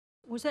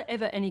Was there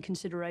ever any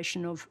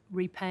consideration of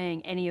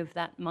repaying any of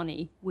that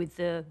money with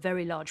the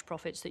very large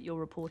profits that you're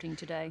reporting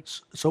today?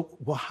 So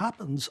what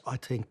happens, I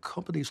think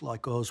companies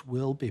like us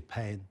will be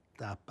paying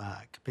that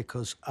back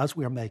because as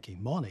we're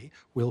making money,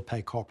 we'll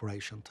pay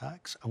corporation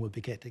tax and we'll be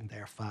getting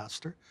there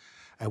faster.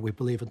 We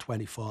believe in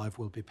 25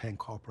 we'll be paying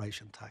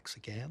corporation tax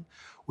again.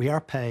 We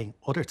are paying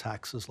other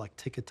taxes like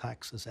ticket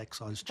taxes,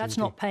 excise duty. That's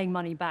not paying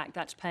money back,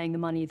 that's paying the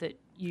money that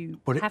you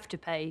have to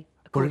pay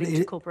but according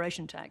to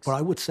corporation tax. But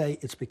I would say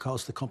it's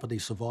because the company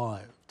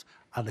survived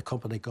and the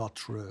company got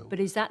through. But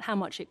is that how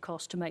much it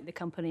cost to make the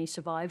company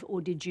survive,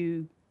 or did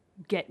you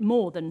get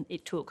more than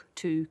it took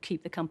to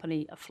keep the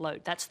company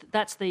afloat? That's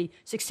the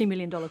 $60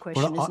 million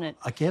question, isn't it?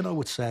 Again, I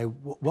would say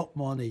what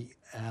money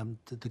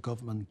did the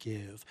government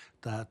give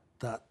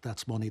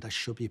that's money that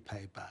should be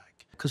paid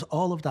back? Because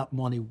all of that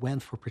money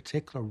went for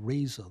particular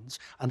reasons,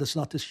 and it's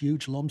not this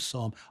huge lump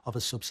sum of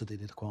a subsidy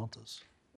to Qantas.